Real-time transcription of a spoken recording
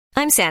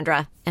I'm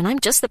Sandra, and I'm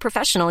just the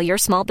professional your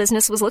small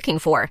business was looking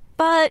for.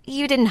 But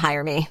you didn't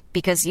hire me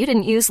because you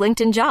didn't use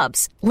LinkedIn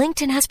Jobs.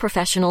 LinkedIn has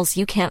professionals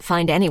you can't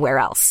find anywhere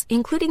else,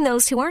 including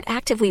those who aren't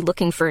actively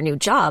looking for a new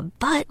job,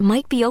 but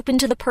might be open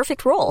to the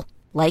perfect role,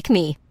 like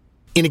me.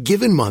 In a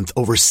given month,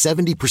 over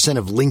 70%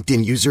 of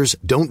LinkedIn users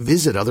don't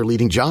visit other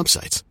leading job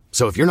sites.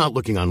 So if you're not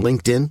looking on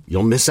LinkedIn,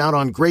 you'll miss out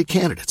on great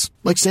candidates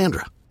like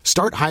Sandra.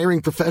 Start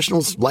hiring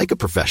professionals like a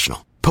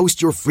professional.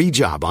 Post your free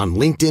job on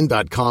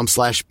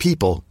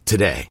linkedin.com/people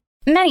today.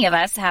 Many of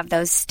us have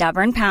those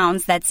stubborn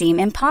pounds that seem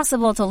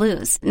impossible to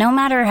lose, no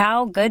matter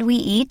how good we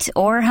eat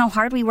or how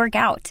hard we work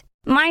out.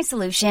 My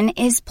solution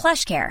is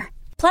PlushCare.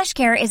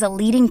 PlushCare is a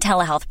leading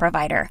telehealth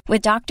provider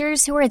with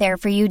doctors who are there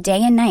for you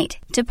day and night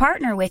to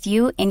partner with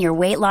you in your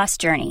weight loss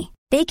journey.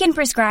 They can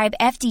prescribe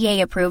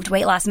FDA-approved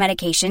weight loss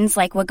medications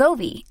like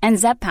Wegovy and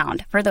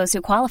Zepbound for those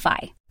who qualify.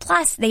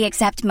 Plus, they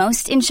accept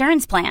most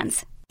insurance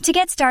plans. To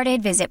get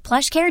started, visit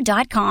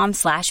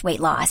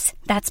plushcare.com/weightloss.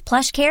 That's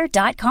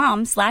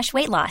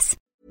plushcare.com/weightloss.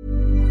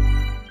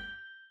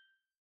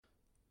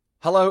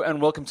 Hello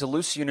and welcome to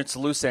Loose Units,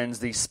 Loose Ends,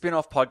 the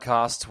spin-off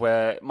podcast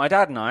where my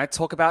dad and I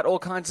talk about all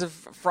kinds of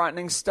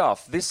frightening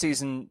stuff. This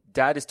season,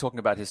 Dad is talking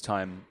about his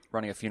time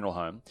running a funeral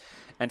home.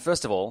 And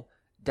first of all,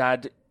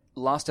 Dad,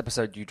 last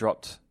episode you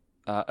dropped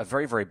a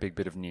very, very big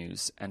bit of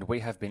news, and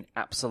we have been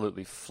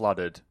absolutely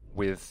flooded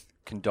with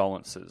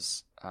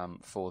condolences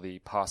for the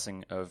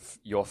passing of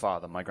your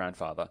father, my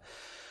grandfather.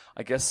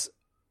 I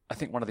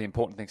think one of the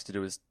important things to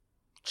do is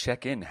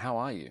check in. How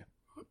are you?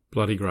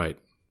 Bloody great.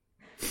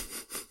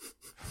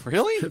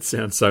 Really? It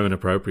sounds so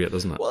inappropriate,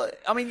 doesn't it? Well,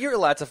 I mean, you're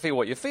allowed to feel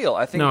what you feel.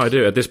 I think. No, I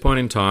do. At this point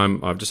in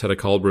time, I've just had a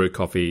cold brew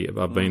coffee.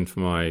 I've been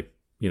for my,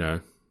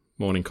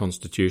 morning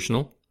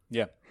constitutional.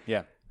 Yeah.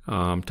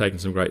 Taking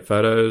some great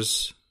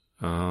photos.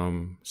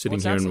 Sitting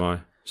here in my...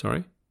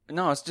 Sorry?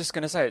 No, I was just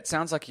going to say, it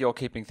sounds like you're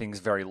keeping things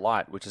very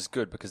light, which is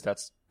good because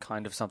that's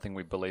kind of something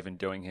we believe in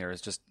doing here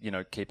is just,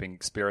 keeping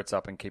spirits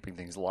up and keeping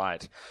things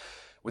light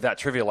without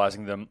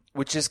trivializing them,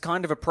 which is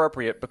kind of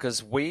appropriate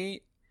because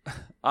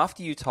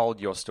after you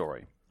told your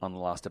story on the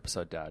last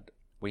episode, Dad,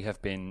 we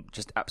have been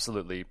just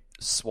absolutely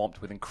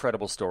swamped with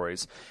incredible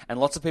stories, and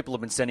lots of people have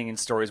been sending in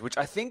stories which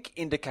I think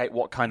indicate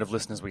what kind of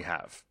listeners we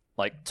have.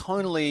 Like,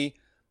 tonally,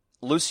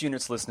 Loose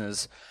Units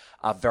listeners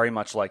are very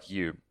much like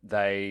you.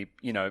 They,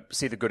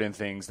 see the good in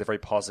things. They're very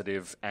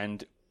positive.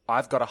 And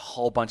I've got a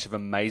whole bunch of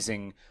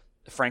amazing,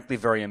 frankly,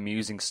 very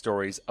amusing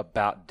stories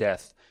about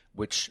death,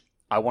 which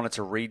I wanted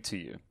to read to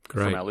you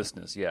from our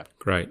listeners. Yeah.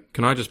 Great.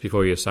 Can I just,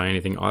 before you say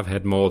anything, I've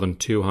had more than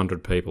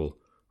 200 people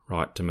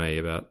write to me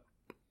about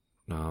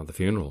the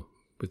funeral,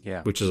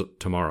 which is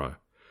tomorrow.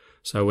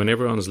 So when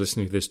everyone is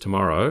listening to this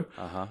tomorrow,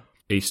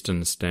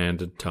 Eastern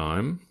Standard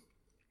Time,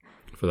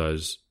 for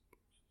those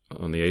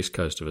on the east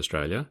coast of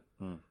Australia,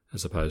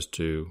 as opposed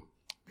to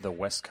the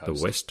west coast.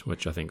 The west,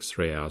 which I think is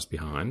 3 hours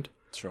behind.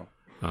 Sure.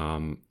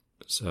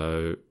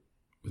 So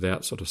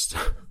without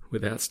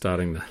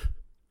starting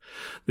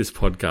this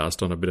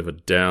podcast on a bit of a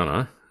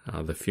downer,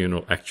 the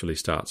funeral actually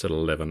starts at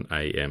 11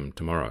 a.m.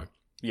 tomorrow.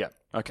 Yeah,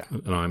 okay.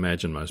 And I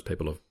imagine most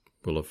people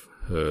will have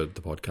heard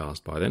the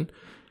podcast by then,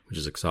 which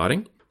is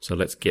exciting. So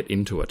let's get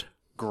into it.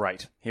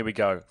 Great. Here we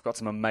go. We've got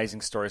some amazing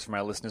stories from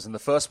our listeners, and the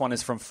first one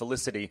is from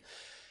Felicity.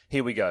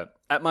 Here we go.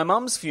 At my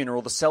mum's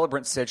funeral, the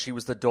celebrant said she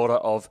was the daughter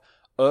of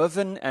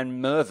Irvin and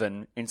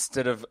Mervyn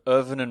instead of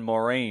Irvin and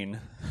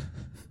Maureen,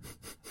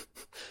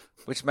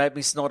 which made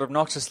me snort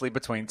obnoxiously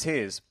between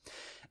tears,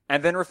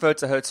 and then referred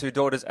to her two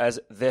daughters as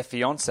their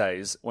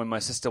fiancés when my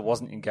sister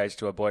wasn't engaged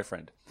to her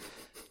boyfriend.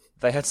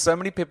 They had so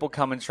many people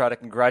come and try to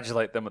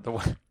congratulate them at the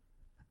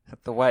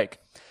wake.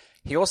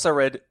 He also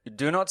read,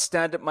 "Do not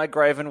stand at my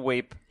grave and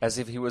weep," as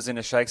if he was in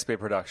a Shakespeare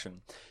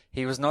production.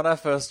 He was not our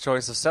first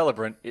choice of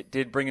celebrant. It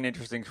did bring an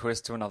interesting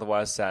twist to an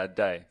otherwise sad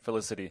day.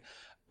 Felicity.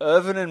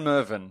 Irvin and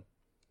Mervyn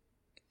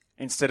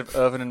instead of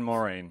Irvin and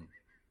Maureen.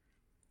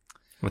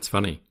 That's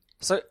funny.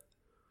 So,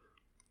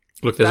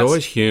 look, there's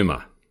always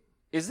humour.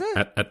 Is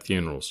there? At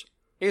funerals.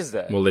 Is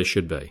there? Well, there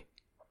should be.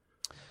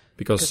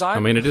 Because,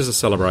 it is a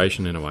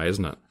celebration in a way,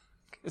 isn't it?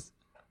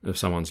 Of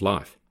someone's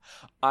life.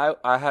 I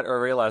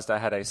realised I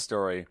had a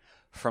story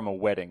from a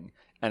wedding,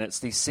 and it's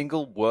the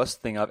single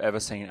worst thing I've ever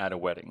seen at a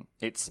wedding.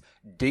 It's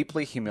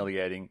deeply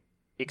humiliating,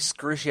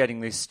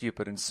 excruciatingly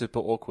stupid and super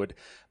awkward,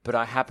 but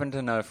I happen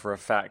to know for a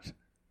fact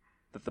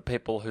that the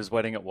people whose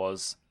wedding it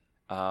was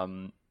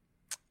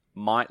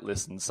might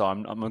listen, so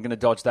I'm going to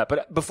dodge that.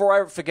 But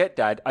before I forget,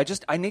 Dad, I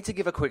need to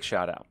give a quick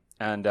shout out,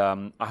 and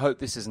I hope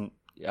this is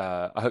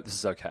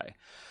okay.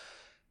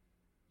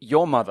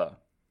 Your mother,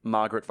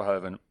 Margaret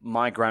Verhoeven,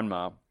 my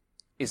grandma,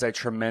 is a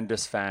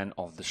tremendous fan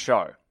of the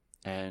show.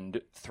 And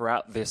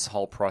throughout this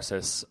whole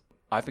process,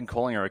 I've been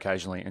calling her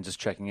occasionally and just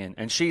checking in.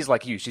 And she's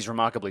like you. She's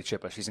remarkably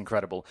chipper. She's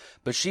incredible.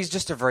 But she's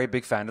just a very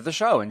big fan of the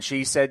show. And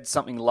she said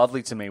something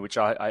lovely to me, which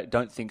I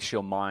don't think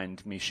she'll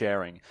mind me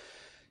sharing.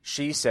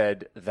 She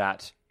said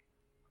that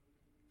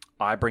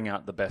I bring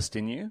out the best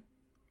in you,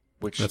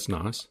 which... That's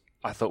nice.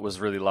 I thought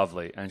was really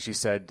lovely. And she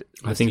said...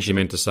 I think she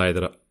meant to say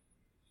that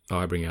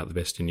I bring out the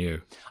best in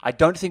you. I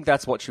don't think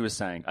that's what she was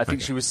saying. I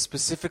think she was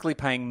specifically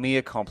paying me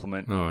a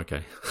compliment. Oh,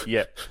 okay.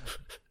 Yeah.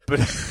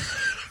 But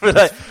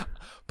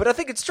I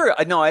think it's true.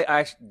 I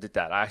actually did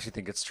that. I actually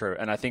think it's true.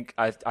 And I think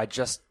I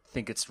just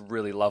think it's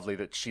really lovely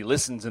that she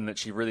listens and that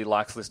she really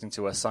likes listening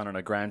to her son and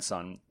her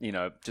grandson,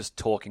 just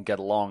talk and get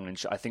along.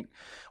 And I think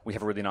we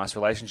have a really nice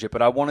relationship.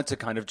 But I wanted to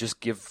kind of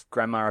just give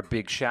Grandma a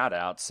big shout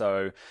out.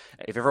 So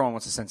if everyone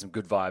wants to send some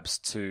good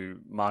vibes to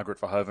Margaret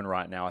Verhoeven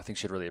right now, I think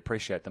she'd really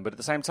appreciate them. But at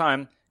the same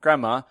time,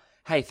 Grandma,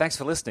 hey, thanks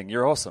for listening.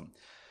 You're awesome.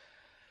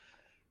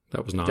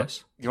 That was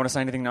nice. You want to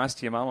say anything nice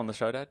to your mum on the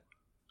show, Dad?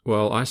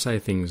 Well, I say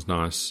things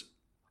nice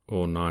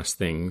or nice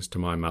things to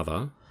my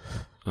mother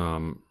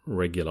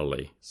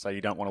regularly. So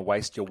you don't want to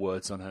waste your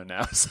words on her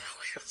now?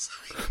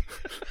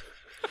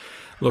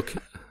 Look,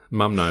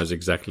 Mum knows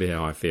exactly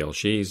how I feel.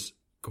 She's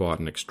quite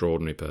an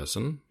extraordinary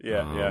person.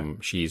 Yeah.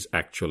 She's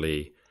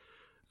actually,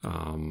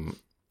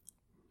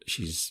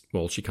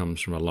 she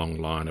comes from a long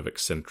line of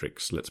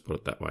eccentrics, let's put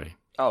it that way.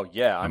 Oh,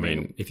 yeah. I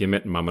mean, if you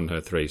met Mum and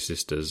her three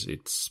sisters,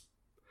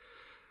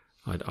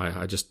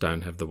 I just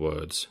don't have the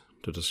words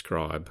to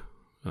describe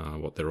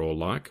what they're all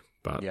like.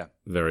 But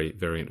very,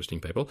 very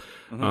interesting people.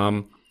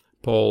 Mm-hmm.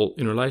 Paul,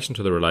 in relation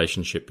to the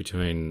relationship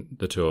between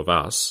the two of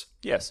us,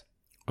 yes,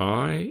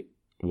 now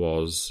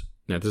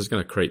this is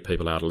going to creep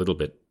people out a little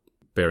bit,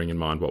 bearing in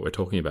mind what we're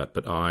talking about,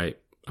 but I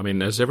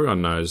mean, as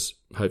everyone knows,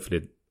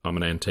 hopefully I'm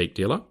an antique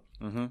dealer,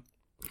 mm-hmm.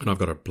 and I've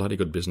got a bloody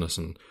good business,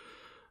 and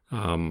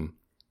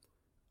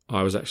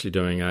I was actually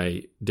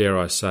doing dare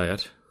I say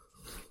it,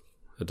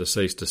 a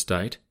deceased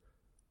estate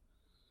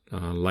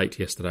late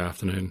yesterday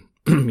afternoon.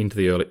 into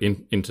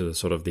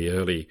the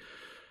early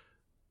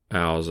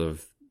hours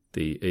of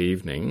the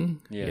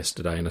evening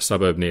yesterday in a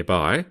suburb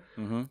nearby,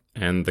 mm-hmm.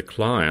 and the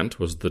client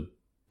was the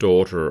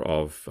daughter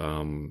of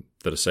the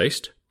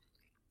deceased,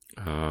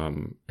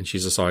 and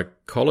she's a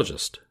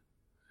psychologist,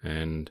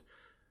 and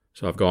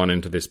so I've gone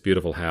into this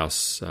beautiful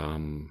house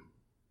in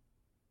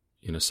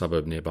a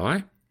suburb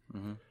nearby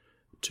mm-hmm.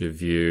 to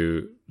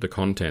view the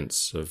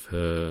contents of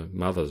her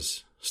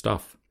mother's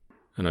stuff,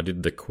 and I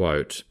did the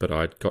quote, but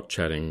I got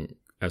chatting,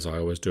 as I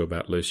always do,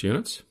 about loose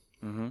units.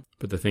 Mm-hmm.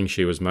 But the thing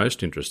she was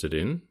most interested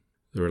in,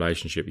 the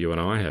relationship you and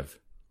I have,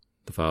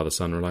 the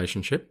father-son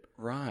relationship.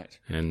 Right.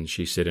 And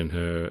she said in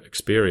her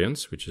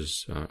experience, which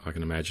is, I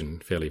can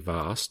imagine, fairly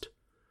vast,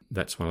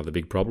 that's one of the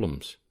big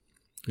problems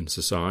in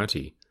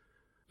society,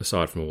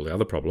 aside from all the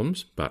other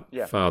problems, but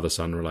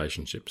father-son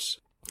relationships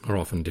are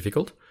often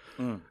difficult.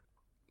 Mm.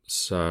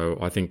 So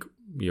I think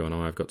you and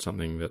I have got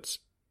something that's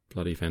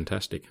bloody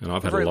fantastic. And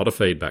I've had a lot of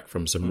feedback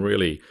from some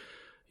really...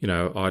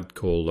 I'd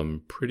call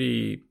them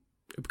pretty...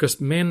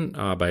 Because men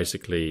are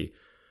basically...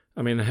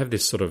 they have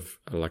this sort of,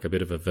 like a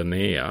bit of a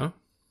veneer.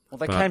 Well,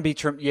 they can be...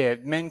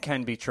 men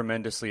can be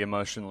tremendously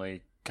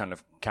emotionally kind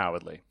of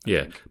cowardly. I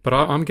think. But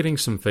I'm getting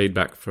some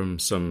feedback from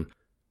some...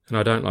 And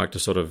I don't like to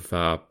sort of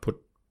put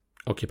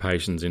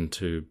occupations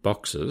into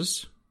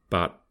boxes,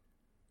 but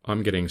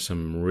I'm getting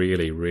some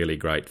really, really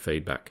great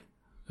feedback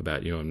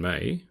about you and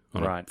me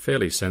on a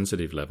fairly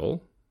sensitive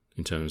level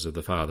in terms of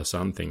the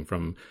father-son thing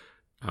from...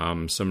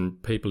 some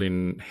people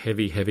in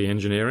heavy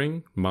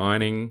engineering,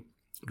 mining,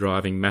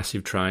 driving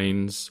massive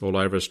trains all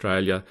over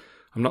Australia.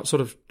 I'm not sort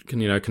of,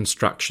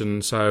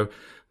 construction. So,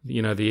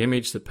 the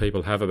image that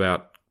people have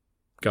about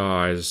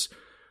guys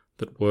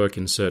that work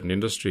in certain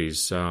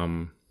industries,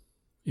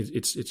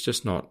 it's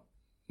just not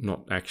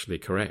actually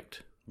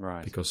correct.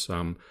 Right. Because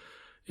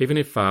even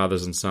if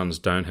fathers and sons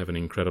don't have an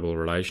incredible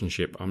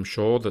relationship, I'm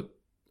sure that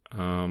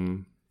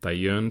they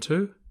yearn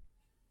to.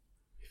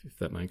 If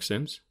that makes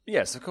sense.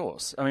 Yes, of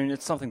course. I mean,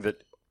 it's something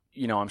that,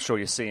 I'm sure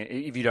you see.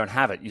 If you don't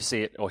have it, you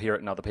see it or hear it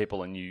in other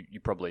people, and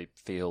you probably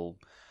feel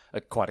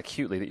quite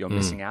acutely that you're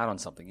missing out on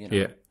something.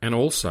 Yeah, and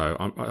also,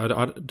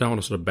 I don't want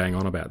to sort of bang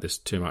on about this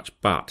too much,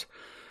 but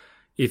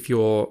if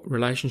your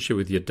relationship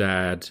with your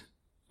dad,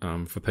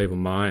 for people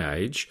my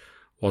age,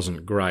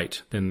 wasn't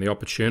great, then the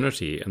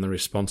opportunity and the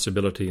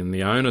responsibility and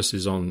the onus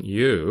is on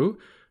you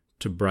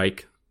to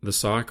break the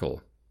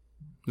cycle.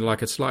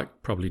 It's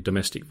like probably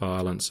domestic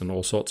violence and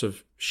all sorts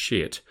of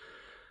shit.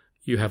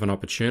 You have an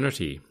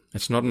opportunity.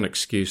 It's not an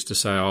excuse to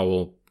say, oh,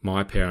 well,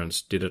 my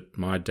parents did it,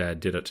 my dad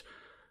did it.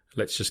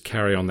 Let's just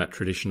carry on that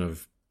tradition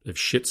of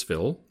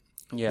Shitsville.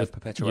 Yeah,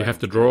 perpetuate. You have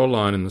to draw a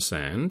line in the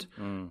sand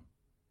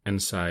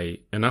and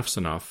say, enough's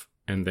enough,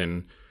 and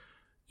then,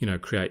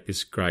 create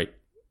this great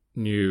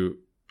new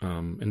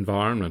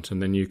environment,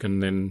 and then you can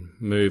then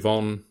move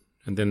on,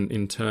 and then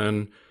in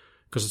turn,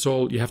 because it's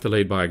all, you have to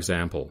lead by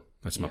example.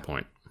 That's my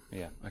point.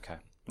 Yeah, okay.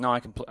 No,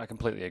 I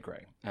completely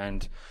agree.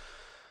 And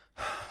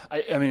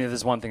I mean,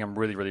 there's one thing I'm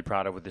really, really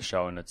proud of with this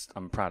show, and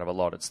I'm proud of a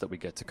lot. It's that we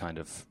get to kind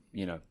of,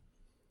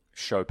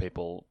 show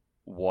people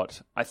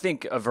what I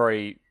think a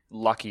very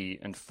lucky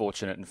and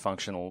fortunate and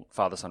functional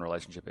father-son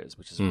relationship is,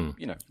 which is, really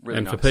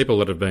and nice. For people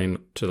that have been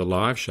to the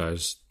live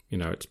shows,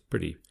 it's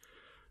pretty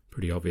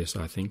obvious,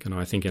 I think. And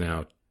I think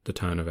in the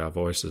tone of our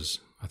voices,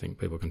 I think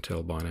people can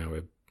tell by now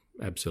we're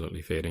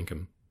absolutely fair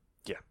dinkum.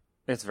 Yeah,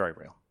 it's very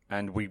real.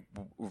 and we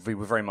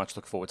very much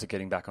look forward to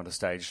getting back onto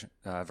stage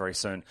very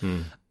soon.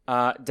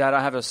 Dad,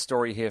 I have a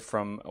story here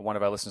from one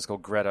of our listeners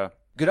called Greta.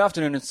 Good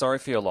afternoon and sorry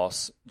for your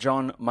loss.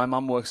 John, my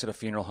mum works at a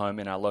funeral home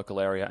in our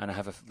local area, and I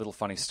have a little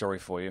funny story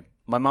for you.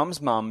 My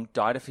mum's mum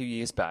died a few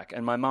years back,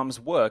 and my mum's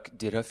work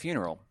did her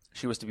funeral.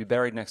 She was to be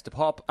buried next to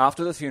Pop.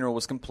 After the funeral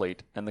was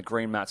complete and the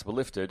green mats were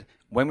lifted,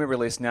 when we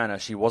released Nana,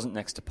 she wasn't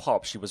next to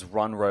Pop. She was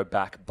one row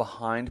back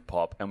behind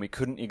Pop, and we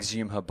couldn't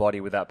exhume her body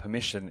without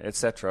permission,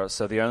 etc.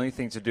 So the only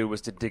thing to do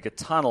was to dig a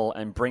tunnel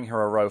and bring her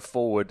a row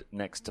forward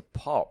next to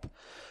Pop.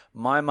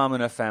 My mum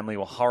and her family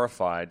were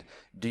horrified.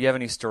 Do you have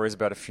any stories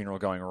about a funeral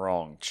going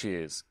wrong?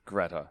 Cheers,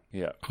 Greta.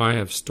 Yeah. I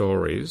have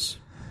stories,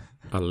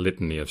 a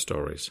litany of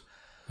stories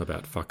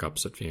about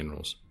fuck-ups at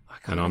funerals.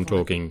 And I'm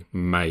talking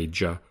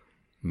major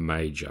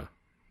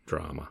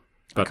drama.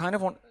 But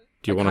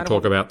do you want to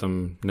talk about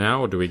them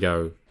now, or do we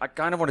go... I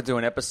kind of want to do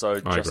an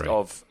episode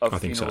of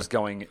funerals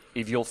going,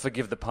 if you'll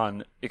forgive the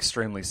pun,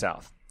 extremely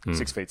south.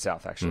 6 feet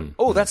south, actually.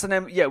 That's the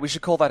name. Yeah, we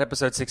should call that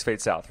episode 6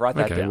 feet south. Write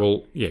that down. Okay,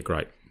 well, yeah,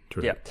 great.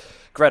 Terrific. Yeah.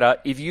 Greta,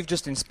 if you've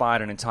just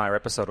inspired an entire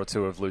episode or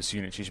two of Loose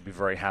Units, you should be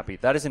very happy.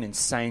 That is an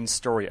insane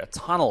story. A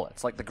tunnel.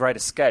 It's like the Great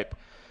Escape.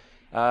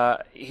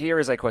 Here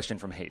is a question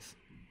from Heath.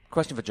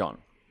 Question for John.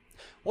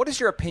 What is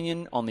your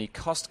opinion on the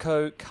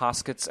Costco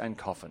caskets and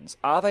coffins?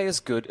 Are they as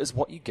good as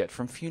what you get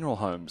from funeral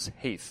homes?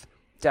 Heath.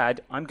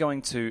 Dad, I'm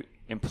going to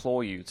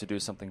implore you to do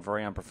something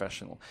very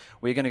unprofessional.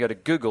 We're going to go to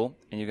Google,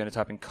 and you're going to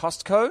type in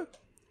Costco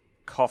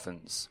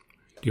coffins.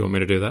 Do you want me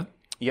to do that?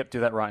 Yep, do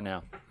that right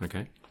now.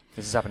 Okay.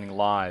 This is happening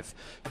live.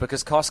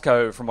 Because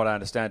Costco, from what I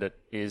understand it,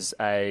 is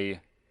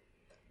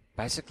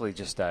basically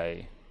just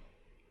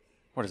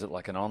what is it,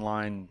 like an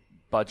online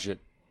budget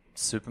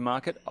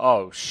supermarket?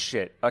 Oh,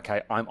 shit.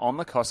 Okay, I'm on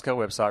the Costco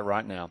website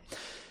right now.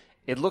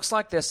 It looks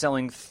like they're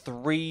selling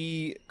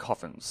 3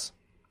 coffins.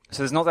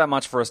 So there's not that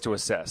much for us to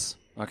assess,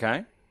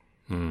 okay?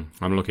 I'm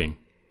looking.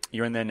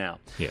 You're in there now.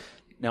 Yeah.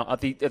 Now,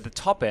 at the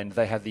top end,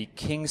 they have the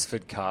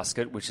Kingsford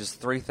casket, which is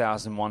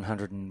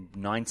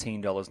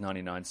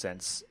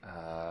 $3,119.99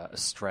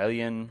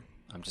 Australian.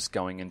 I'm just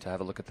going in to have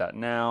a look at that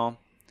now.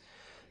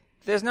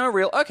 There's no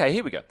real... Okay,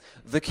 here we go.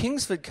 The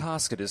Kingsford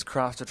casket is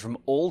crafted from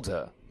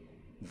alder.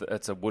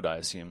 It's a wood, I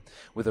assume.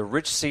 With a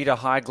rich cedar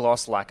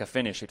high-gloss lacquer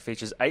finish. It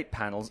features 8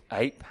 panels,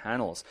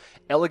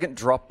 elegant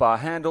drop bar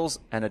handles,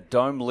 and a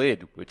dome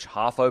lid, which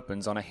half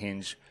opens on a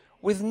hinge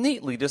with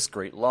neatly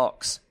discreet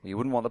locks. You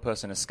wouldn't want the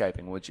person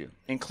escaping, would you?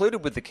 Included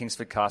with the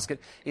Kingsford casket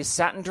is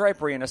satin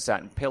drapery and a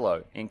satin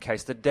pillow, in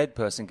case the dead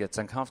person gets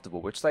uncomfortable,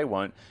 which they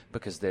won't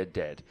because they're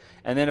dead.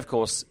 And then, of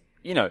course,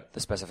 you know, the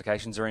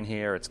specifications are in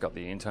here. It's got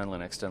the internal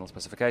and external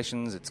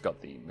specifications. It's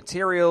got the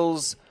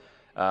materials.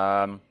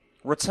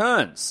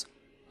 Returns.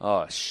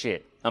 Oh,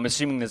 shit. I'm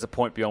assuming there's a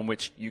point beyond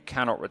which you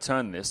cannot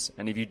return this,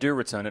 and if you do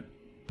return it,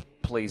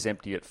 please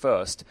empty it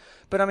first.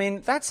 But, I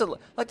mean, that's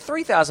like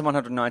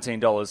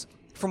 $3,119.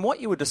 From what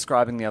you were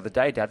describing the other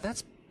day, Dad,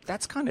 that's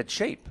kind of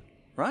cheap,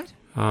 right?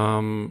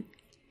 Well,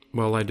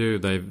 they do.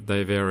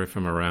 They vary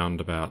from around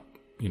about,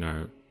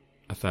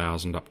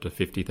 1,000 up to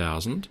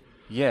 50,000.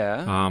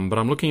 Yeah. But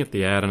I'm looking at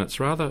the ad, and it's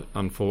rather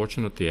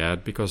unfortunate, the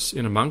ad, because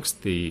in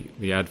amongst the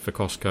ad for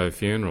Costco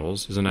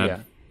funerals is an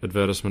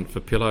advertisement for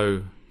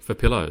pillows,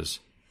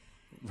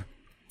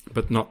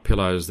 but not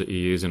pillows that you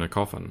use in a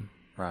coffin.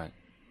 Right.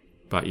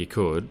 But you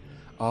could.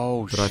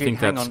 Oh, but shit! I think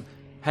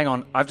Hang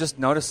on. I've just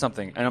noticed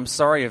something, and I'm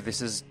sorry if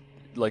this is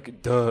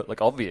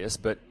obvious,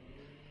 but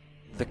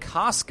the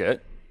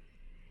casket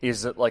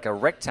is like a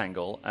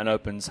rectangle and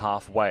opens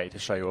halfway to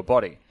show you a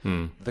body.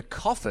 The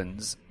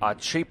coffins are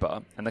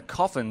cheaper, and the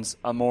coffins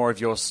are more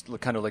of your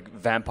kind of like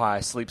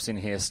vampire sleeps in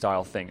here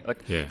style thing.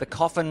 The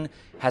coffin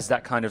has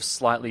that kind of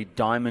slightly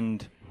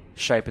diamond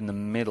shape in the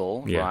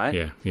middle,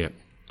 right? Yeah.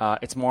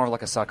 It's more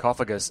like a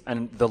sarcophagus,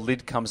 and the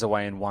lid comes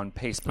away in one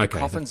piece. But the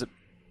coffins...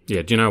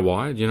 Yeah, do you know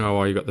why? Do you know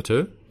why you got the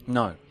 2?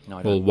 No, I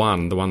don't.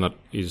 Well, the one that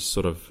is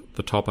sort of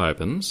the top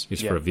opens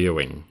is for a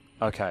viewing.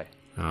 Okay.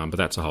 But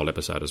that's a whole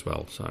episode as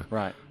well. So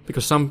right.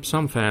 Because some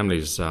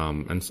families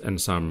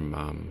and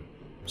some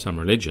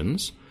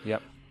religions,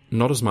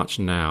 not as much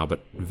now,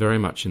 but very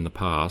much in the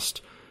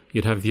past,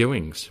 you'd have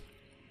viewings.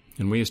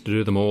 And we used to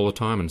do them all the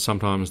time, and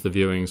sometimes the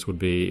viewings would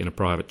be in a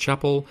private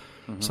chapel,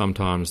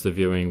 sometimes the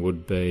viewing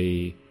would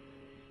be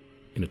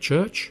in a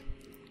church,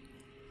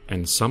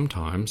 and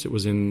sometimes it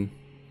was in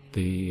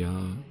the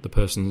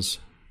person's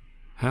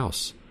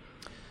house.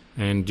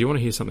 And do you want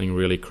to hear something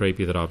really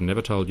creepy that I've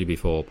never told you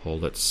before, Paul,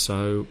 that's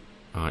so,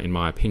 in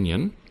my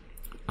opinion,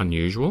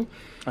 unusual?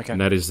 Okay.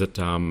 And that is that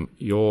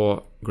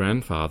your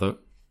grandfather,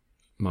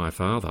 my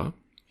father,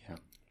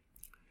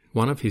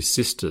 one of his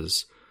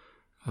sisters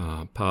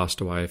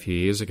passed away a few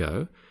years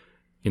ago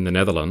in the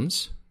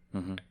Netherlands,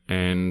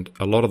 and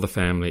a lot of the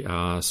family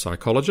are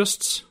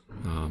psychologists.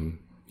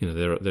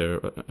 They're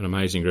an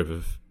amazing group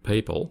of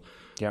people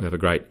who have a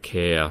great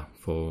care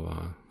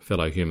for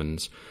fellow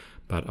humans.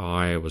 But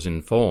I was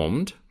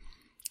informed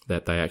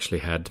that they actually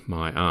had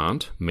my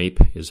aunt,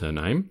 Meep is her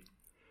name.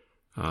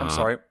 I'm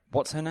sorry,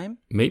 what's her name?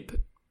 Meep,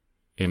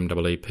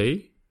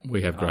 M-E-E-P.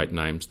 We have great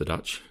names, the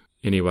Dutch.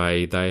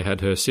 Anyway, they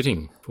had her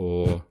sitting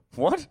for...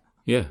 What?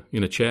 Yeah,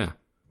 in a chair.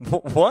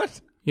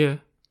 What? Yeah.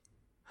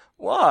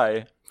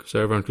 Why?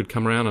 So everyone could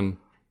come around and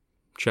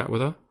chat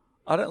with her.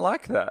 I don't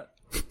like that.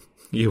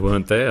 You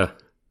weren't there.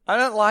 I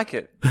don't like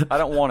it. I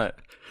don't want it.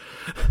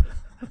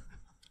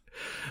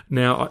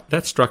 Now,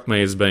 that struck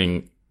me as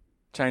being...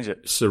 Change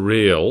it.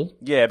 Surreal.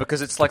 Yeah,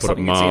 because it's like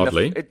something you'd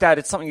see in Dad,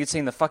 it's something you'd see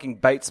in the fucking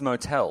Bates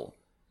Motel.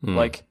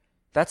 Like,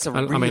 that's a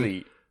really... I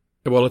mean,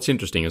 well, it's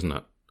interesting, isn't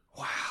it?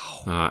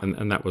 Wow.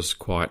 And that was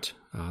quite...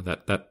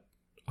 that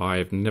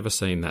I've never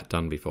seen that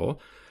done before.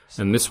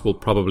 And this will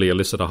probably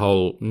elicit a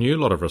whole new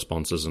lot of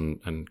responses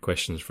and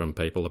questions from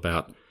people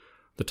about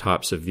the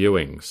types of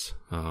viewings.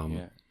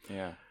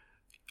 Yeah.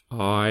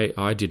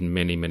 I did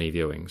many, many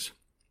viewings.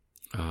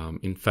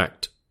 In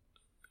fact,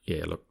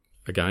 yeah, look,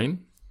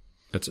 again...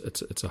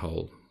 It's a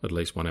whole, at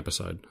least one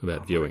episode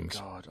about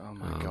viewings. Oh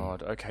my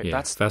God. Okay, yeah,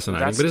 that's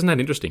fascinating. But isn't that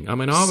interesting? I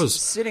mean, I was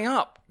sitting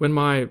up when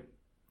my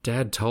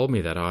dad told me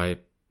that. I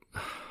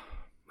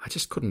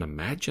just couldn't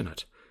imagine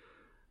it,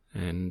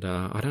 and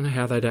I don't know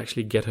how they'd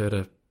actually get her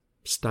to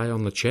stay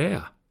on the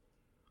chair.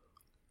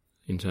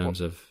 In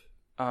terms of,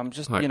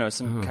 just like,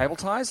 some cable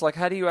ties. Like,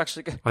 how do you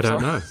actually? I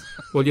don't know.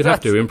 Well, you'd have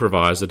to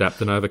improvise,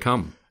 adapt, and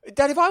overcome.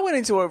 Dad, if I went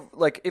into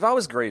if I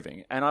was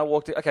grieving and I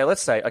walked in,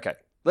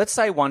 let's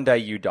say one day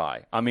you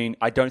die. I mean,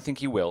 I don't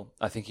think you will.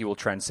 I think you will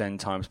transcend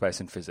time, space,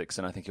 and physics,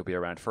 and I think you'll be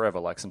around forever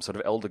like some sort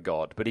of elder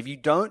god. But if you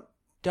don't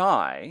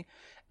die,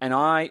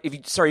 if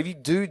you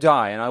do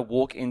die and I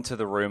walk into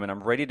the room and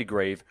I'm ready to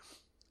grieve,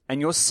 and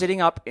you're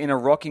sitting up in a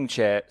rocking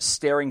chair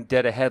staring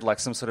dead ahead like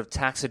some sort of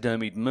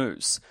taxidermied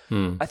moose,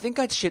 I think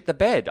I'd shit the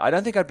bed. I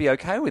don't think I'd be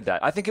okay with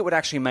that. I think it would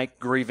actually make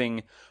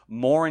grieving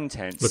more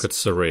intense. Look, it's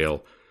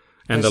surreal.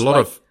 And a lot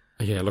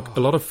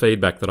of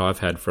feedback that I've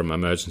had from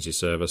emergency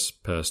service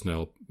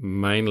personnel,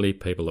 mainly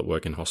people that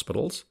work in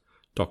hospitals,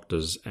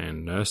 doctors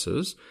and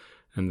nurses,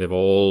 and they've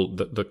all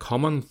the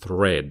common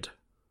thread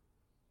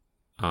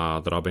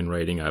that I've been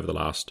reading over the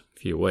last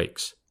few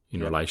weeks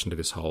in relation to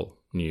this whole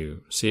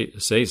new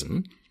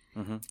season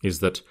is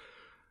that,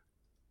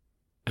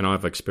 and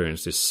I've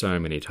experienced this so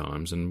many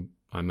times, and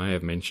I may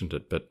have mentioned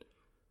it, but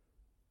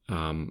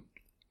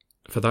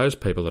for those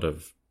people that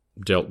have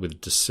dealt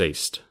with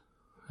deceased,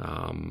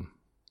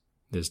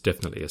 there's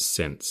definitely a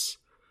sense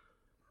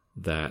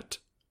that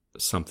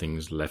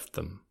something's left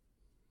them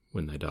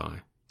when they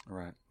die.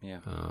 Right, yeah.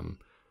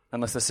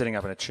 Unless they're sitting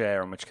up in a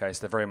chair, in which case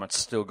they've very much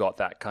still got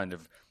that kind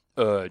of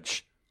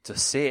urge to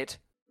sit.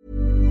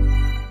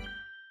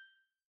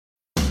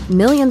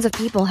 Millions of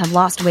people have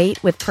lost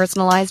weight with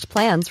personalized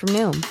plans from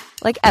Noom.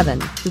 Like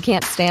Evan, who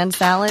can't stand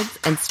salads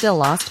and still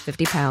lost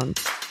 50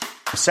 pounds.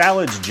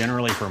 Salads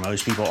generally for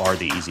most people are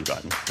the easy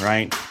button,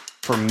 right?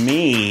 For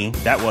me,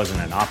 that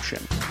wasn't an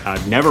option.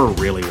 I never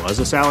really was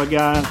a salad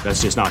guy.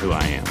 That's just not who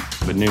I am.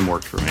 But Noom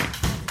worked for me.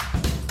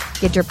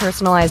 Get your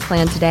personalized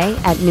plan today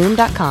at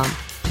Noom.com.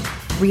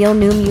 Real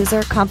Noom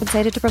user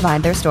compensated to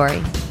provide their story.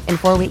 In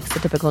 4 weeks, the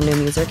typical Noom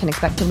user can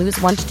expect to lose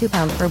 1 to 2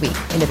 pounds per week.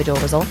 Individual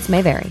results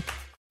may vary.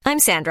 I'm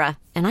Sandra,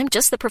 and I'm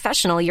just the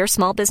professional your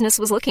small business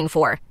was looking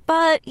for.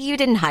 But you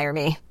didn't hire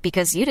me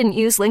because you didn't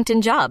use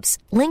LinkedIn Jobs.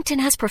 LinkedIn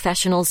has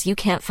professionals you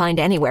can't find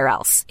anywhere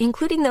else,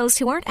 including those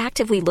who aren't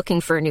actively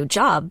looking for a new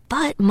job,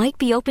 but might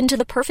be open to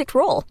the perfect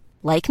role,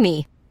 like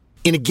me.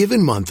 In a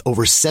given month,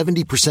 over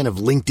 70% of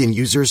LinkedIn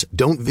users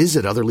don't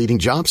visit other leading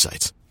job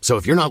sites. So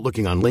if you're not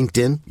looking on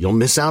LinkedIn, you'll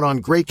miss out on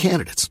great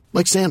candidates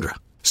like Sandra.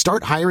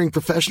 Start hiring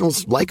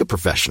professionals like a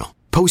professional.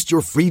 Post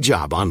your free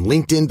job on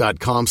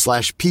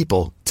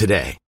linkedin.com/people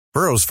today.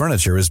 Burrow's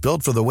furniture is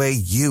built for the way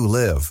you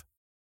live.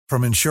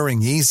 From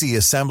ensuring easy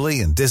assembly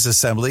and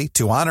disassembly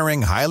to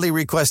honoring highly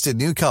requested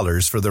new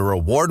colors for their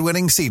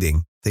award-winning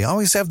seating, they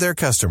always have their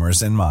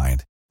customers in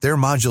mind. Their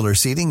modular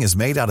seating is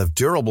made out of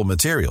durable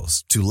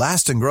materials to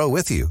last and grow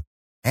with you.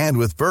 And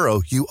with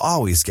Burrow, you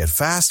always get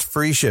fast,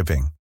 free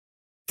shipping.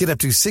 Get up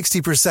to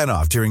 60%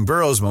 off during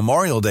Burrow's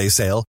Memorial Day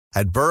sale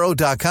at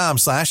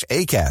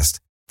burrow.com/ACAST.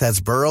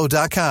 That's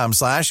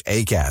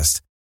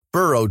burrow.com/ACAST.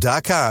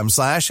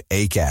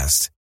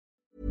 burrow.com/ACAST.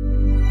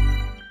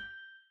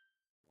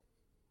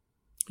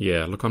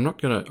 Yeah, look,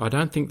 I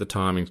don't think the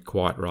timing's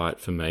quite right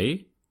for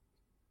me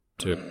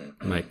to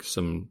make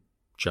some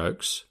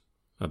jokes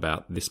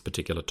about this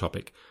particular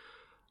topic.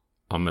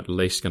 I'm at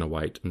least going to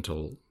wait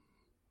until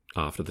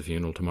after the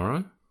funeral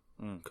tomorrow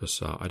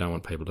because I don't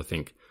want people to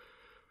think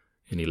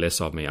any less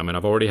of me. I mean,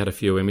 I've already had a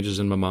few images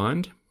in my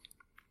mind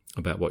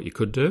about what you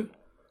could do.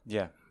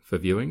 Yeah. For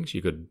viewings.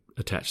 You could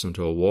attach them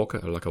to a walker,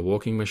 like a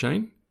walking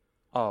machine.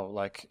 Oh,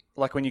 like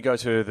when you go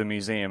to the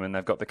museum and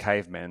they've got the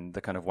cavemen,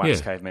 the kind of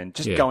wax cavemen,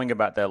 just going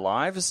about their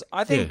lives.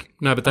 I think... Yeah.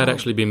 No, but they'd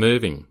actually be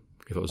moving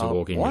if it was a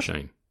walking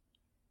machine.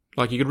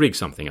 Like you could rig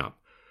something up.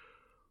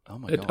 Oh,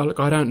 my God. Look,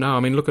 I don't know. I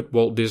mean, look at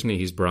Walt Disney.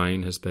 His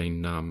brain has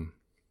been...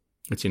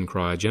 it's in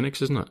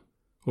cryogenics, isn't it?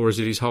 Or is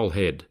it his whole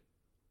head?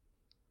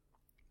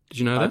 Did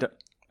you know that?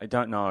 I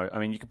don't know. I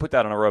mean, you could put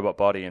that on a robot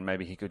body and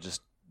maybe he could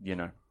just,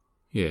 Yeah.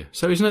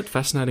 So isn't it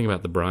fascinating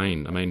about the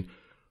brain? I mean,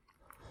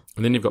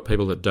 and then you've got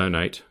people that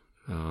donate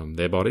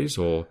their bodies,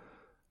 or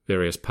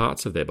various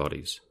parts of their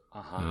bodies.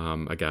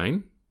 Uh-huh.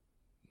 Again,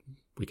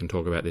 we can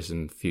talk about this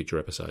in future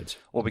episodes.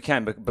 Well, we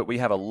can, but we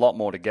have a lot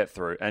more to get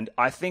through. And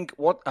I think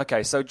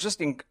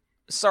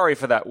sorry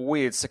for that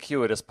weird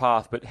circuitous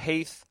path, but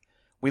Heath,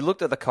 we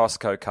looked at the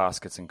Costco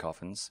caskets and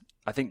coffins.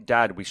 I think,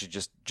 Dad, we should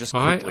just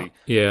quickly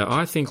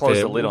I think close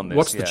the lid on this.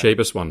 What's the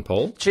cheapest one,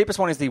 Paul? Cheapest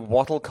one is the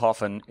Wattle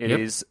coffin. It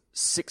is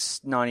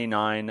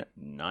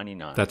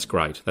 $699.99. That's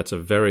great. That's a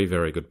very,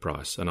 very good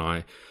price.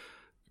 And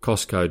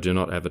Costco do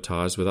not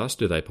advertise with us,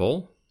 do they,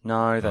 Paul?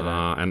 No, they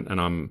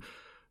don't.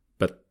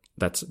 But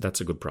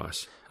that's a good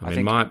price. I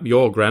mean,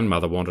 your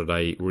grandmother wanted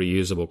a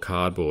reusable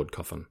cardboard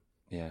coffin.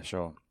 Yeah,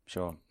 sure.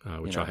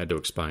 Which I had to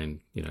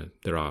explain.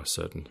 There are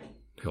certain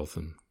health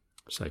and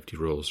safety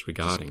rules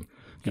regarding.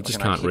 You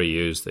just can't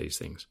reuse these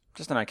things.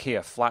 Just an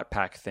IKEA flat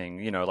pack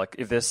thing. Like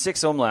if there's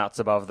 6 umlauts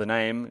above the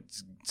name,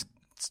 it's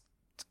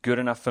good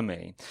enough for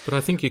me. But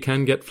I think you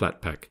can get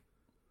flat pack.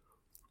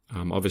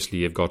 Obviously,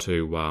 you've got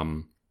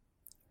to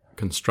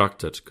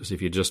construct it, because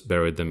if you just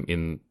buried them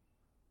in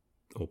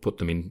or put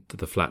them into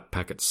the flat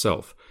pack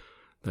itself,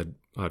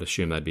 I'd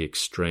assume they'd be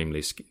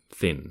extremely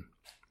thin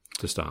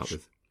to start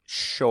with.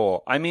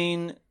 Sure. I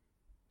mean,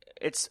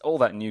 it's all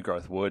that new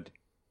growth wood.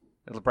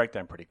 It'll break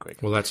down pretty quick.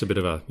 Well, that's a bit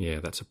of a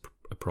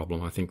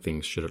problem. I think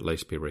things should at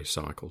least be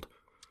recycled.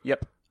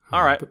 Yep.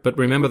 All right. But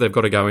remember, they've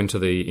got to go into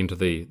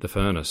the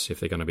furnace if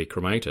they're going to be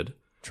cremated.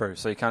 True.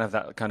 So you kind of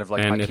like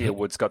IKEA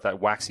wood's got that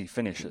waxy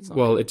finish.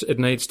 It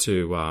needs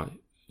to.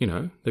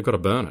 They've got to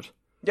burn it.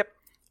 Yep.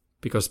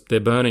 Because they're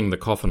burning the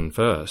coffin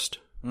first,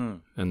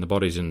 and the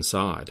body's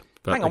inside.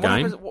 But hang on.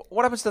 Again,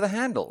 what happens to the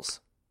handles?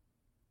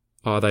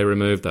 Oh, they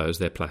remove those.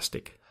 They're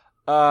plastic.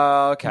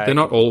 Okay. They're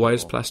not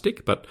always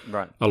plastic, but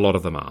right. A lot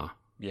of them are.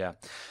 Yeah.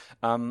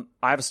 I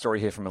have a story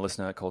here from a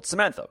listener called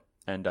Samantha,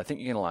 and I think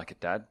you're going to like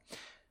it, Dad.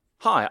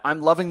 Hi,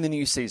 I'm loving the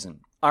new season.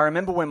 I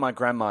remember when my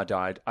grandma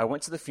died, I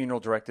went to the funeral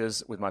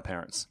directors with my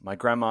parents. My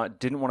grandma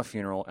didn't want a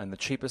funeral and the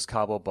cheapest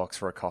cardboard box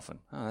for a coffin.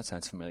 Oh, that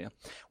sounds familiar.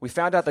 We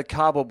found out that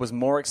cardboard was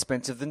more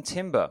expensive than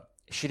timber.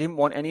 She didn't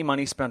want any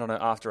money spent on her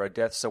after her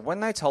death, so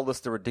when they told us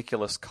the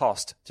ridiculous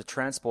cost to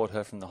transport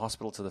her from the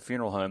hospital to the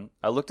funeral home,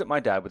 I looked at my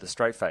dad with a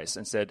straight face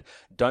and said,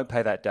 "Don't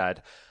pay that,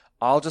 Dad.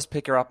 I'll just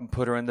pick her up and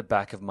put her in the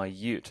back of my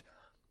ute."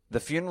 The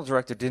funeral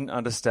director didn't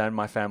understand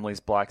my family's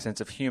black sense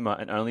of humour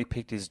and only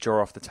picked his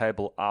jaw off the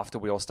table after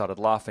we all started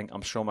laughing.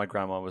 I'm sure my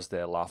grandma was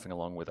there laughing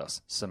along with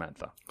us.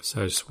 Samantha.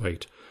 So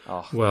sweet.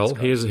 Oh, well,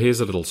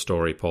 here's a little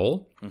story,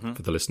 Paul,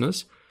 for the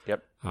listeners.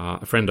 Yep.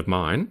 A friend of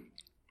mine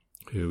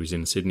who is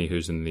in Sydney,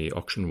 who's in the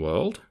auction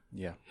world,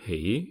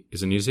 he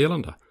is a New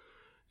Zealander.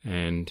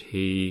 And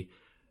he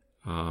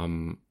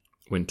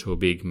went to a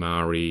big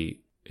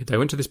Maori... They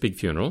went to this big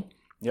funeral.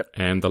 Yep.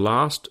 And the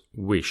last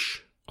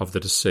wish of the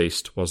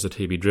deceased was that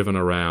he be driven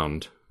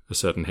around a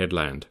certain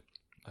headland.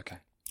 Okay.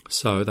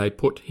 So they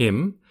put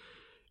him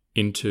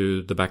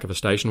into the back of a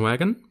station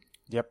wagon.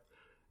 Yep.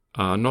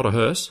 Not a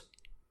hearse.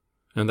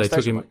 And they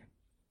took him...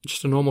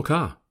 Just a normal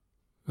car.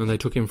 And they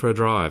took him for a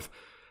drive.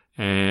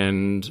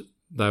 And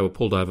they were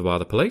pulled over by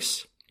the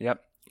police.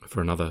 Yep.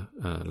 For another,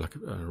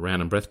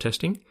 random breath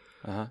testing.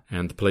 Uh-huh.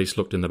 And the police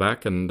looked in the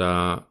back and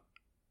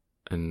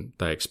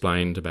they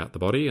explained about the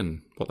body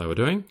and what they were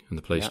doing. And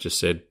the police just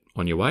said,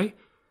 "On your way."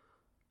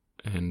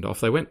 And off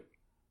they went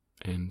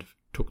and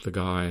took the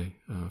guy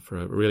for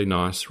a really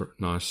nice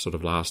sort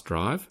of last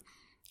drive.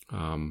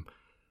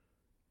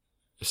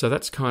 So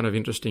that's kind of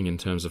interesting in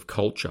terms of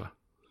culture.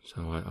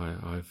 So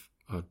I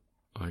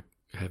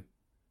have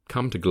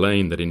come to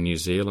glean that in New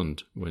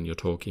Zealand, when you're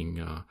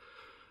talking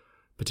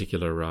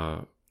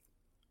particular,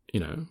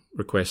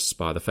 requests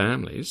by the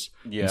families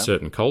in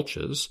certain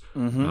cultures,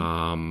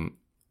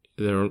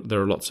 there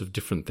are lots of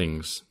different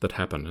things that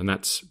happen, and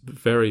that's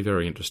very,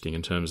 very interesting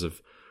in terms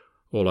of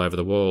all over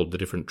the world, the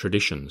different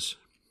traditions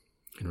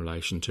in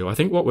relation to... I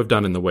think what we've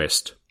done in the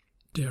West,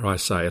 dare I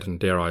say it and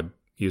dare I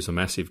use a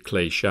massive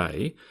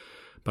cliche,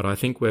 but I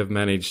think we've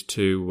managed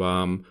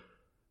to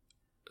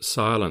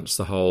silence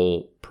the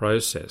whole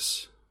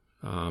process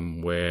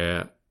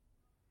where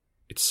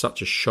it's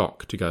such a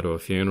shock to go to a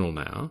funeral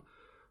now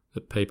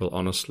that people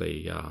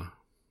honestly...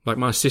 like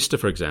my sister,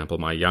 for example,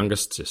 my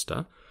youngest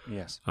sister,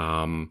 yes,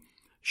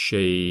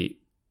 she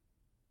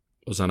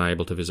was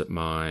unable to visit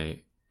my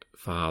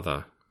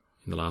father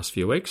in the last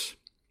few weeks.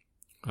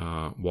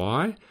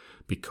 Why?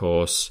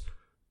 Because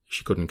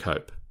she couldn't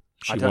cope.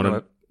 I don't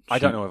know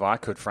if I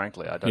could,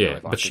 frankly. I don't know if I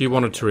could. But she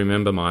wanted to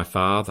remember my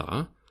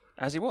father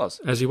as he was.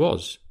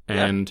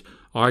 And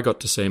I got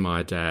to see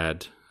my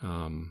dad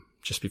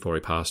just before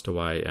he passed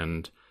away,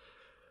 and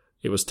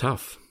it was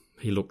tough.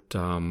 He looked,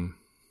 God,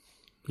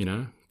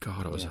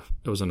 it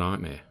was a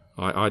nightmare.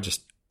 I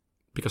just,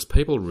 because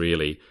people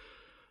really,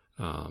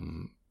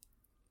 God,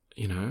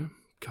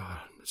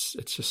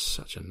 it's just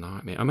such a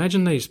nightmare.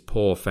 Imagine these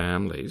poor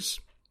families,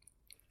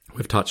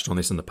 we've touched on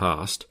this in the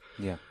past,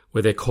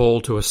 where they're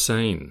called to a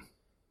scene,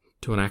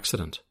 to an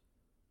accident,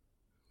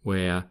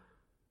 where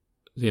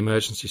the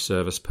emergency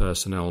service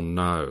personnel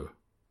know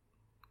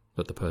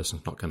that the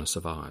person's not going to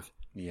survive.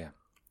 Yeah.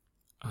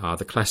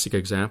 The classic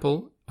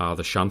example are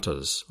the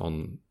shunters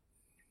on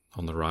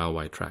on the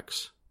railway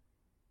tracks.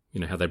 You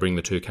know how they bring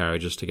the two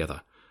carriages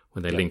together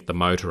when they link the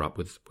motor up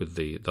with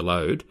the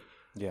load.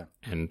 Yeah.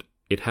 And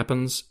it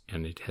happens,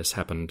 and it has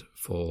happened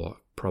for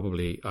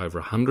probably over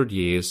 100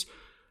 years,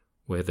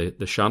 where the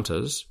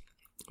shunters,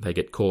 they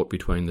get caught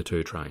between the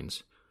two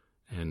trains.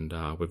 And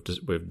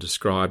we've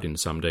described in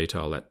some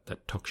detail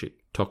that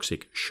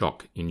toxic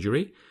shock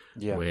injury,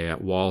 where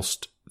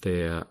whilst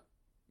they're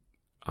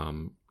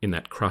in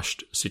that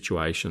crushed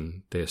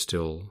situation, they're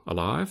still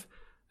alive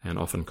and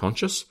often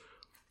conscious,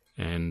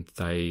 and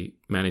they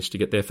manage to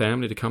get their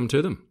family to come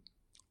to them,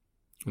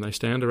 and they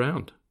stand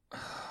around,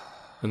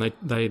 and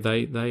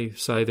they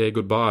say their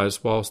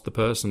goodbyes whilst the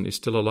person is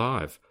still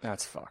alive.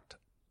 That's fucked.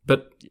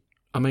 But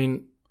I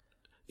mean,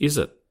 is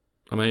it?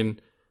 I mean,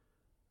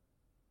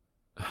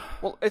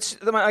 well,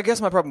 I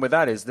guess my problem with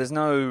that is there's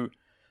no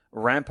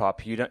ramp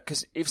up. You don't,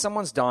 because if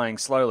someone's dying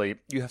slowly,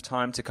 you have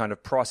time to kind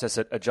of process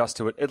it, adjust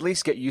to it, at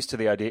least get used to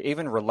the idea,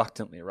 even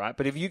reluctantly, right?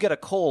 But if you get a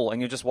call and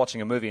you're just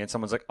watching a movie and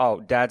someone's like, "Oh,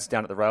 Dad's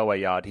down at the railway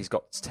yard. He's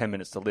got 10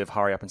 minutes to live.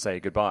 Hurry up and say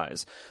your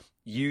goodbyes,"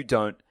 you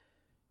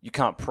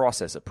can't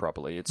process it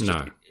properly. It's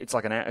just, it's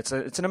like it's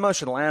an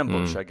emotional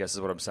ambush, I guess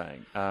is what I'm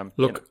saying.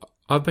 Look,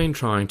 I've been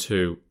trying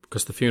to,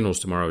 because the funeral's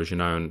tomorrow, as you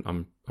know,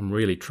 and I'm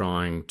really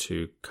trying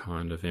to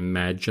kind of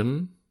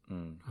imagine.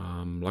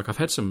 Like I've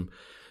had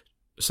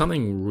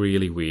something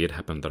really weird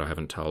happened that I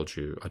haven't told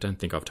you. I don't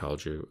think I've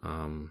told you.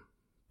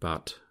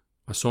 But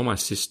I saw my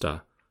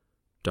sister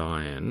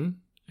Diane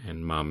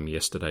and Mum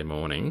yesterday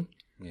morning.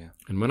 Yeah.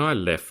 And when I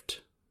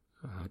left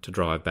to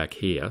drive back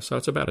here, so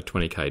it's about a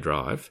 20k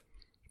drive,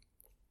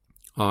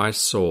 I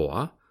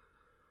saw,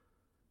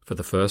 for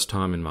the first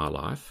time in my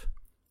life,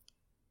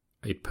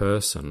 a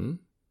person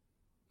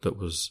that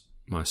was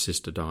my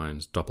sister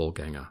Diane's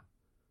doppelganger.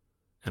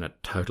 And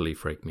it totally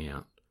freaked me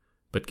out.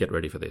 But get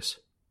ready for this.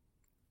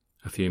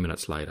 A few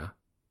minutes later,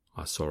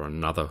 I saw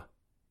another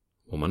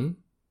woman,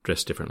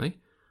 dressed differently,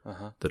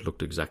 that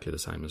looked exactly the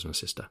same as my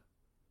sister.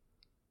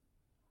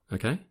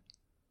 Okay?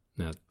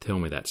 Now, tell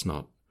me that's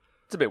not...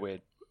 It's a bit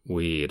weird.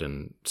 Weird.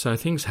 And so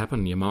things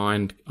happen in your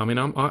mind. I mean,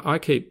 I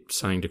keep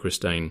saying to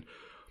Christine,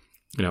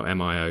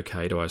 am I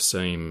okay? Do I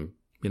seem...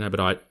 but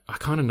I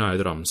kind of know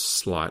that I'm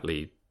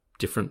slightly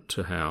different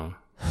to how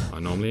I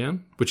normally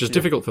am, which is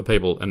difficult for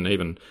people and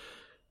even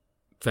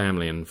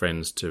family and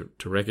friends to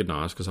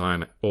recognise, because I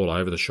am all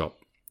over the shop,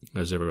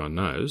 as everyone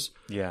knows.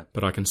 Yeah.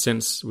 But I can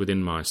sense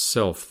within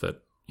myself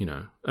that,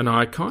 and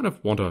I kind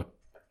of want to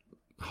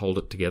hold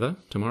it together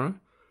tomorrow.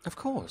 Of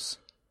course.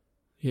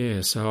 Yeah,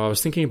 so I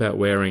was thinking about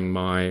wearing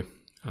my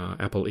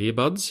Apple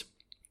earbuds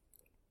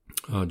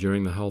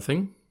during the whole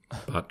thing,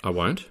 but I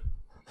won't.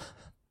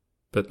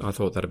 But I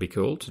thought that'd be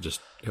cool to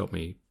just help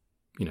me,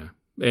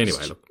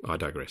 Anyway, look, I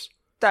digress.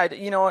 Dad,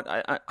 you know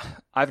what?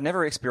 I've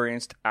never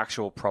experienced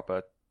actual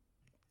proper...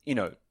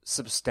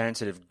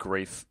 substantive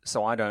grief,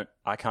 so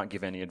I can't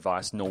give any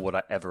advice, nor would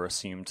I ever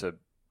assume to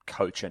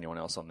coach anyone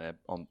else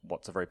on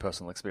what's a very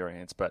personal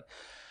experience. But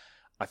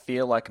I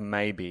feel like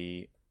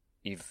maybe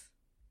if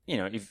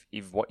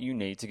what you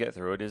need to get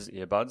through it is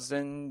earbuds,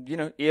 then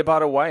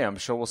earbud away. I'm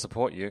sure we'll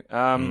support you.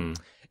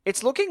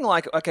 It's looking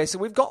like, okay, so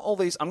we've got all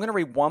these. I'm going to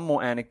read one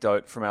more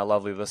anecdote from our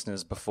lovely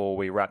listeners before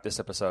we wrap this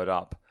episode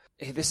up.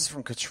 This is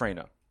from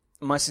Katrina.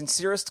 My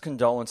sincerest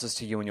condolences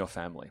to you and your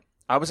family.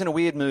 I was in a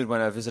weird mood when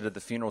I visited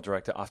the funeral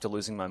director after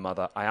losing my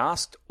mother. I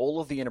asked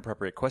all of the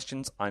inappropriate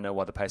questions. I know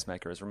why the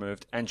pacemaker is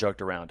removed, and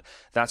joked around.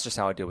 That's just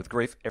how I deal with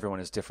grief. Everyone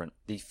is different.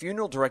 The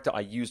funeral director I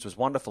used was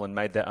wonderful and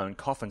made their own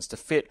coffins to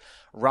fit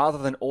rather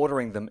than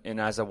ordering them in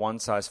as a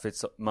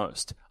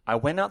one-size-fits-most. I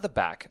went out the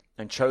back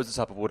and chose the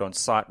type of wood on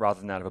site rather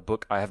than out of a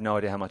book. I have no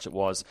idea how much it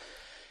was.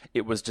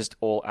 It was just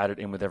all added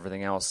in with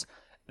everything else.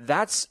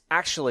 That's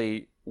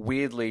actually...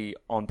 weirdly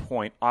on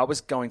point. I was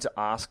going to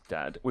ask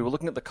Dad, we were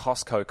looking at the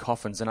Costco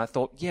coffins and I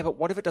thought, yeah, but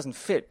what if it doesn't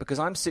fit? Because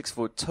I'm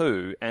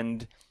 6'2"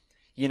 and,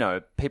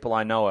 people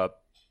I know are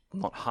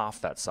not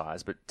half that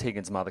size, but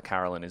Tegan's mother,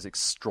 Carolyn, is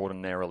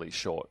extraordinarily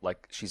short.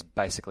 Like, she's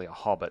basically a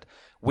hobbit.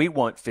 We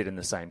won't fit in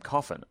the same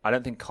coffin. I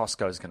don't think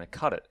Costco's going to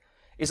cut it.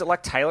 Is it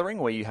like tailoring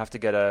where you have to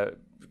get a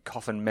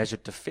coffin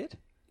measured to fit?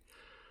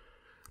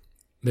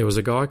 There was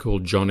a guy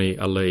called Johnny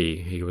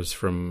Ali. He was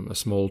from a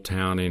small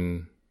town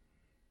in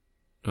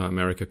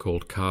America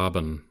called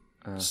Carbon,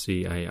 Carbon.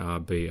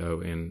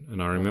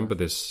 And I remember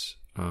this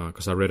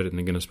because I read it in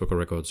the Guinness Book of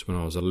Records when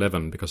I was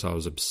 11 because I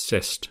was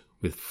obsessed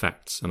with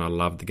facts and I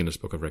loved the Guinness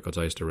Book of Records.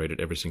 I used to read it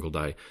every single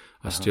day.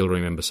 I still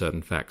remember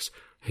certain facts.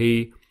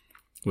 He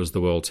was the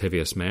world's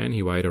heaviest man.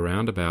 He weighed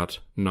around about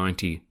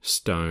 90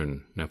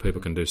 stone. Now, people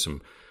can do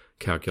some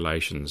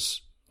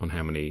calculations on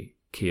how many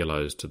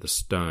kilos to the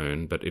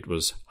stone, but it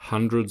was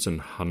hundreds and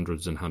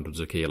hundreds and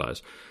hundreds of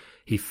kilos.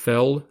 He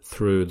fell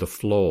through the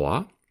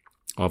floor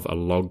of a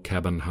log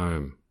cabin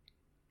home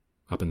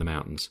up in the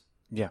mountains.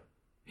 Yeah.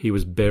 He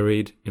was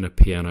buried in a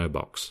piano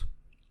box.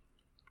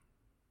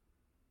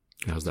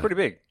 How's that? Pretty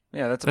big.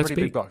 Yeah, that's a pretty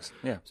big box.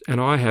 Yeah. And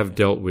I have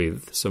dealt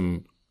with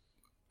some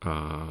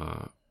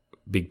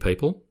big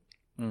people,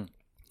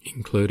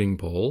 including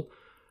Paul.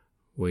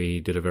 We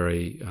did a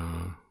very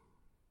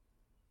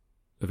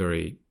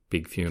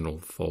big funeral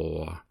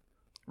for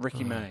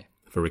Ricky May.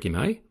 For Ricky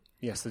May?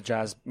 Yes, the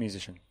jazz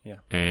musician, yeah.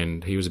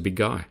 And he was a big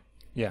guy.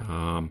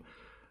 Yeah.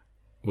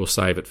 We'll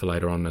save it for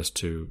later on as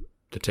to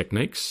the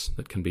techniques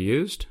that can be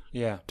used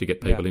to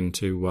get people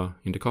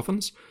into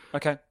coffins.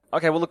 Okay,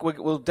 well, look,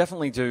 we'll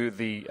definitely do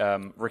the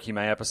Ricky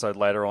May episode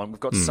later on. We've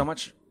got so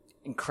much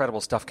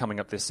incredible stuff coming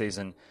up this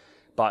season.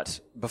 But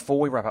before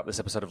we wrap up this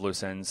episode of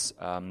Loose Ends,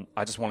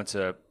 I just wanted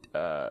to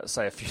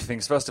say a few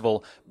things. First of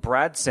all,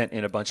 Brad sent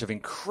in a bunch of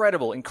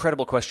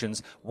incredible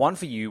questions. One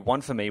for you,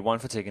 one for me, one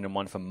for Tegan, and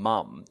one for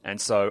Mum. And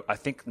so I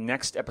think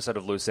next episode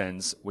of Loose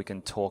Ends, we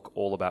can talk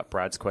all about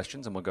Brad's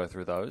questions, and we'll go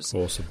through those.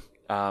 Awesome.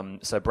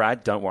 So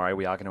Brad, don't worry,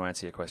 we are going to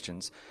answer your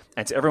questions.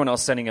 And to everyone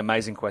else sending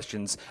amazing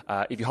questions,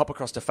 if you hop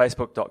across to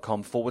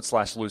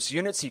facebook.com/loose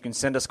units, you can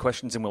send us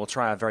questions and we'll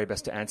try our very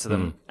best to answer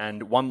them.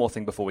 And one more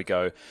thing before we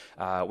go,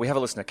 we have a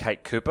listener,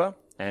 Kate Cooper.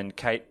 And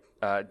Kate,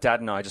 Dad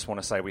and I just want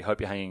to say we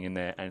hope you're hanging in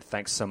there, and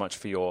thanks so much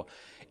for your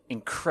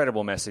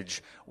incredible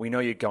message. We know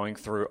you're going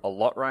through a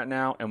lot right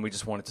now, and we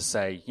just wanted to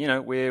say,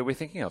 we're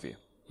thinking of you.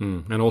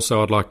 And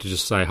also I'd like to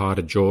just say hi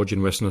to George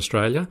in Western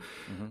Australia.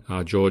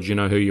 George, you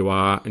know who you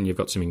are, and you've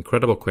got some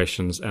incredible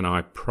questions, and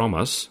I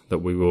promise that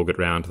we will get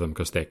round to them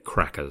because they're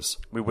crackers.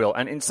 We will.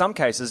 And in some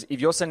cases,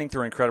 if you're sending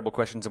through incredible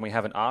questions and we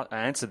haven't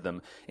answered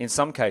them, in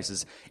some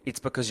cases, it's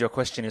because your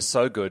question is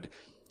so good,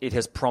 it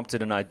has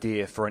prompted an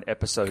idea for an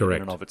episode Correct.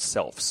 in and of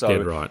itself. So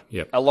Dead right.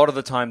 Yep. A lot of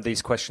the time,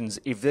 these questions,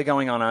 if they're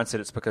going unanswered,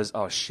 it's because,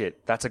 oh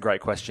shit, that's a great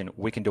question.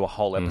 We can do a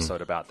whole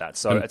episode about that.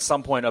 So at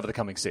some point over the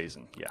coming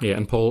season. Yeah,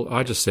 and Paul,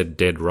 I just said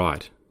dead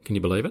right. Can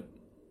you believe it?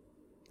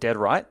 Dead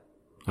right?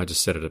 I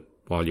just said it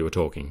while you were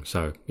talking.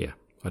 So, yeah,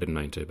 I didn't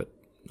mean to, but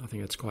I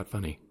think it's quite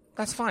funny.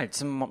 That's fine.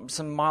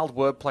 Some mild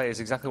wordplay is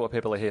exactly what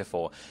people are here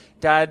for.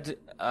 Dad,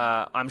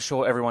 I'm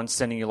sure everyone's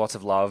sending you lots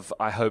of love.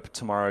 I hope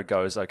tomorrow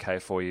goes okay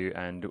for you,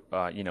 and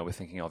we're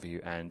thinking of you.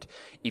 And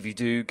if you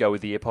do go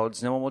with the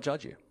earpods, no one will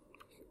judge you.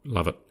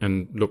 Love it.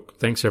 And look,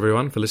 thanks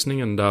everyone for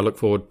listening, and I look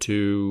forward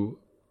to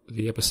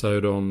the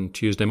episode on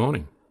Tuesday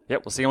morning.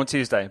 Yep, we'll see you on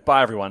Tuesday.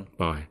 Bye, everyone.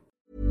 Bye.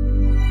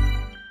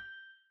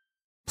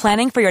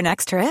 Planning for your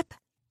next trip?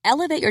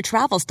 Elevate your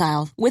travel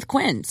style with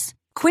Quince.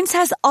 Quince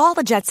has all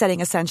the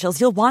jet-setting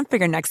essentials you'll want for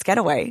your next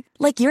getaway,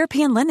 like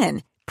European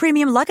linen,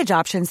 premium luggage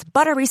options,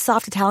 buttery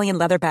soft Italian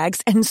leather bags,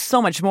 and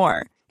so much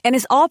more. And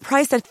is all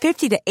priced at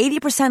 50 to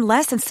 80%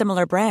 less than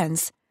similar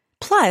brands.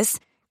 Plus,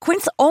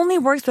 Quince only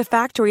works with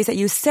factories that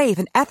use safe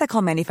and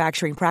ethical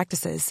manufacturing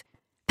practices.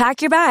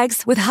 Pack your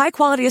bags with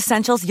high-quality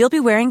essentials you'll be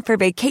wearing for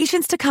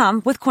vacations to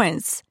come with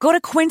Quince. Go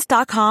to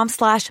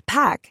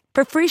quince.com/pack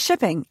for free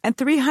shipping and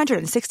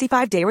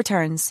 365-day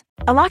returns.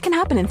 A lot can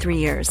happen in 3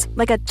 years,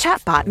 like a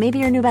chatbot may be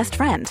your new best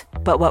friend.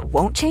 But what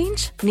won't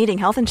change? Needing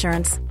health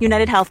insurance.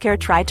 United Healthcare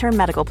Tri-Term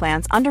Medical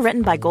Plans,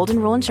 underwritten by Golden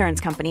Rule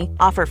Insurance Company,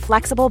 offer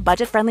flexible,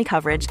 budget-friendly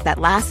coverage that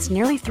lasts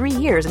nearly 3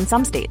 years in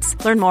some states.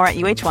 Learn more at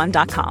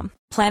uh1.com.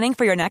 Planning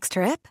for your next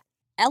trip?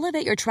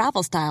 Elevate your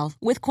travel style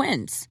with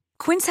Quince.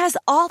 Quince has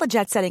all the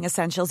jet-setting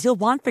essentials you'll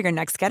want for your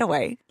next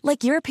getaway,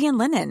 like European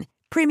linen,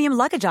 premium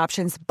luggage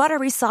options,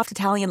 buttery soft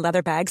Italian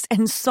leather bags,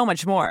 and so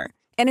much more.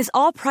 And is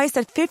all priced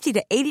at 50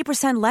 to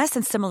 80% less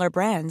than similar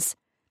brands.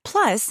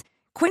 Plus,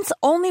 Quince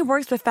only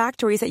works with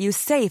factories that use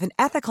safe and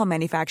ethical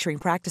manufacturing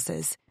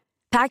practices.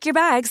 Pack your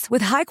bags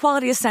with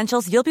high-quality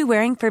essentials you'll be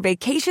wearing for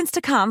vacations to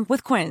come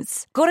with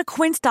Quince. Go to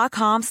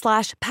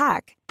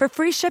quince.com/pack for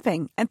free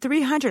shipping and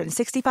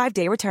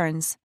 365-day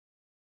returns.